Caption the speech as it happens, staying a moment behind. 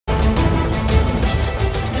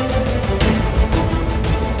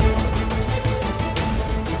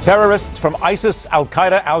Terrorists from ISIS,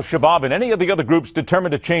 Al-Qaeda, Al-Shabaab, and any of the other groups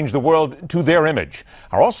determined to change the world to their image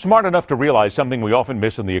are all smart enough to realize something we often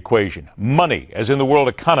miss in the equation: money, as in the world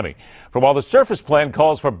economy. For while the surface plan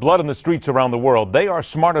calls for blood in the streets around the world, they are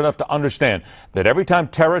smart enough to understand that every time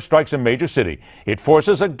terror strikes a major city, it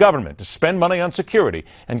forces a government to spend money on security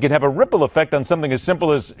and can have a ripple effect on something as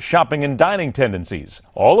simple as shopping and dining tendencies,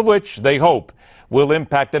 all of which, they hope, will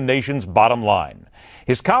impact the nation's bottom line.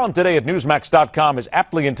 His column today at Newsmax.com is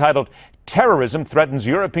aptly entitled, "Terrorism Threatens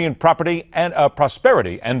European Prosperity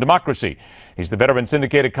and Democracy." He's the veteran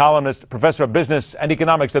syndicated columnist, professor of business and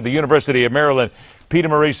economics at the University of Maryland, Peter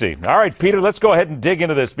Morici. All right, Peter, let's go ahead and dig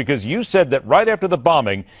into this, because you said that right after the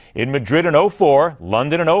bombing in Madrid in 2004,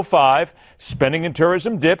 London in 2005, spending and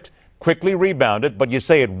tourism dipped, quickly rebounded, but you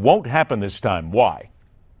say it won't happen this time. Why?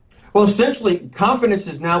 Well, essentially, confidence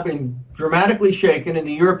has now been dramatically shaken in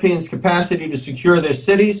the Europeans' capacity to secure their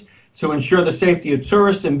cities, to ensure the safety of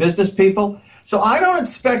tourists and business people. So I don't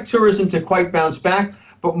expect tourism to quite bounce back,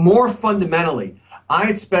 but more fundamentally, I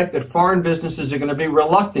expect that foreign businesses are going to be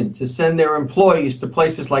reluctant to send their employees to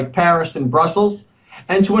places like Paris and Brussels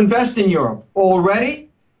and to invest in Europe.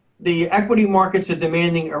 Already, the equity markets are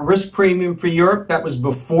demanding a risk premium for Europe. That was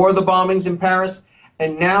before the bombings in Paris.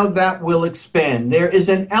 And now that will expand. There is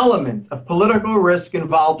an element of political risk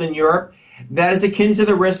involved in Europe that is akin to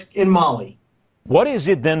the risk in Mali. What is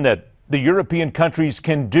it then that the European countries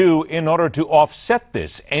can do in order to offset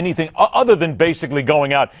this? Anything other than basically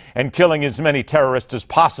going out and killing as many terrorists as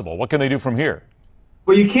possible? What can they do from here?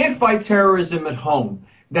 Well, you can't fight terrorism at home.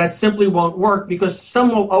 That simply won't work, because some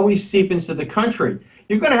will always seep into the country.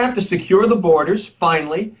 You're going to have to secure the borders,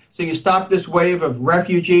 finally, so you stop this wave of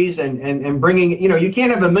refugees and bringing, you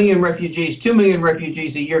can't have 1 million refugees, 2 million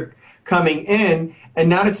refugees a year coming in and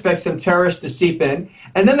not expect some terrorists to seep in.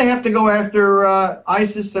 And then they have to go after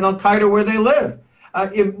ISIS and Al-Qaeda where they live.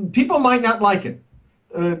 People might not like it.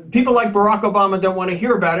 People like Barack Obama don't want to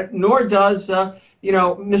hear about it, nor does,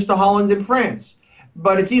 Mr. Holland in France.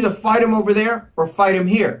 But it's either fight him over there or fight him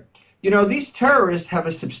here. These terrorists have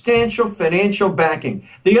a substantial financial backing.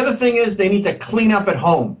 The other thing is they need to clean up at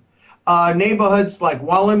home. Neighborhoods like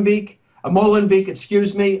Molenbeek,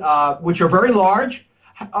 which are very large,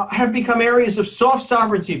 have become areas of soft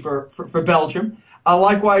sovereignty for Belgium.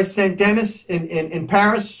 Likewise, Saint-Denis in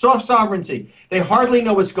Paris, soft sovereignty. They hardly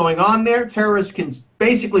know what's going on there. Terrorists can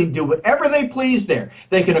basically do whatever they please there.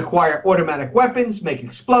 They can acquire automatic weapons, make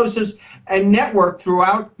explosives, and network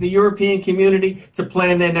throughout the European community to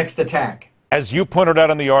plan their next attack. As you pointed out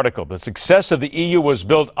in the article, the success of the EU was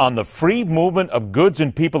built on the free movement of goods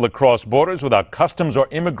and people across borders without customs or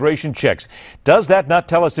immigration checks. Does that not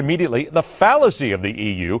tell us immediately the fallacy of the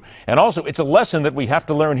EU? And also, it's a lesson that we have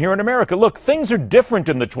to learn here in America. Look, things are different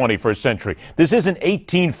in the 21st century. This isn't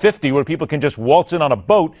 1850 where people can just waltz in on a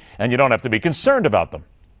boat and you don't have to be concerned about them.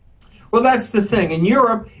 Well, that's the thing. In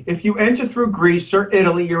Europe, if you enter through Greece or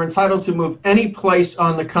Italy, you're entitled to move any place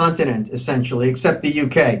on the continent, essentially, except the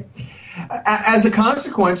UK. As a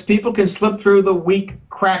consequence, people can slip through the weak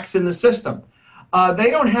cracks in the system.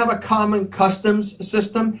 They don't have a common customs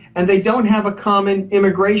system, and they don't have a common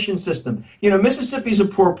immigration system. Mississippi's a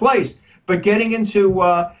poor place, but getting into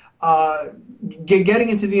the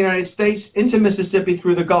United States, into Mississippi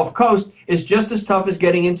through the Gulf Coast, is just as tough as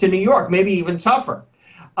getting into New York, maybe even tougher.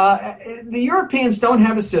 The Europeans don't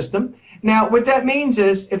have a system. Now, what that means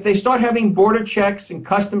is if they start having border checks and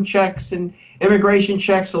custom checks and immigration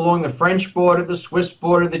checks along the French border, the Swiss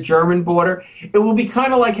border, the German border, it will be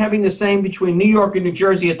kind of like having the same between New York and New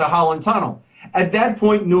Jersey at the Holland Tunnel. At that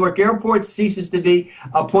point, Newark Airport ceases to be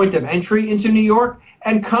a point of entry into New York,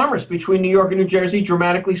 and commerce between New York and New Jersey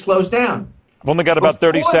dramatically slows down. I've only got about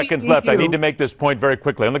 30 seconds left. I need to make this point very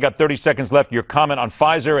quickly. I only got 30 seconds left. Your comment on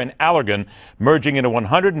Pfizer and Allergan merging in a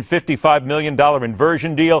 $155 million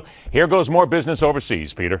inversion deal. Here goes more business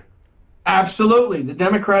overseas, Peter. Absolutely. The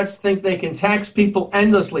Democrats think they can tax people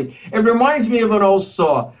endlessly. It reminds me of an old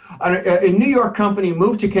saw. A New York company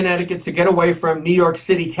moved to Connecticut to get away from New York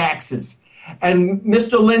City taxes. And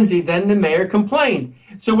Mr. Lindsay, then the mayor, complained,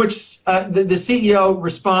 to which the CEO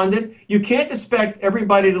responded, "You can't expect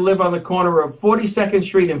everybody to live on the corner of 42nd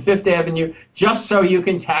Street and 5th Avenue just so you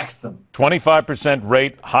can tax them." 25%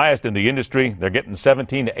 rate, highest in the industry. They're getting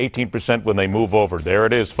 17 to 18% when they move over. There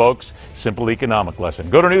it is, folks. Simple economic lesson.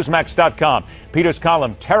 Go to Newsmax.com. Peter's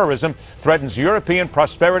column, Terrorism Threatens European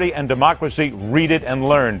Prosperity and Democracy. Read it and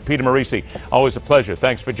learn. Peter Morici, always a pleasure.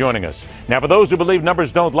 Thanks for joining us. Now, for those who believe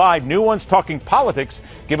numbers don't lie, new ones talking politics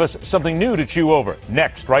give us something new to chew over.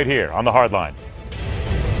 Next, right here on The Hardline.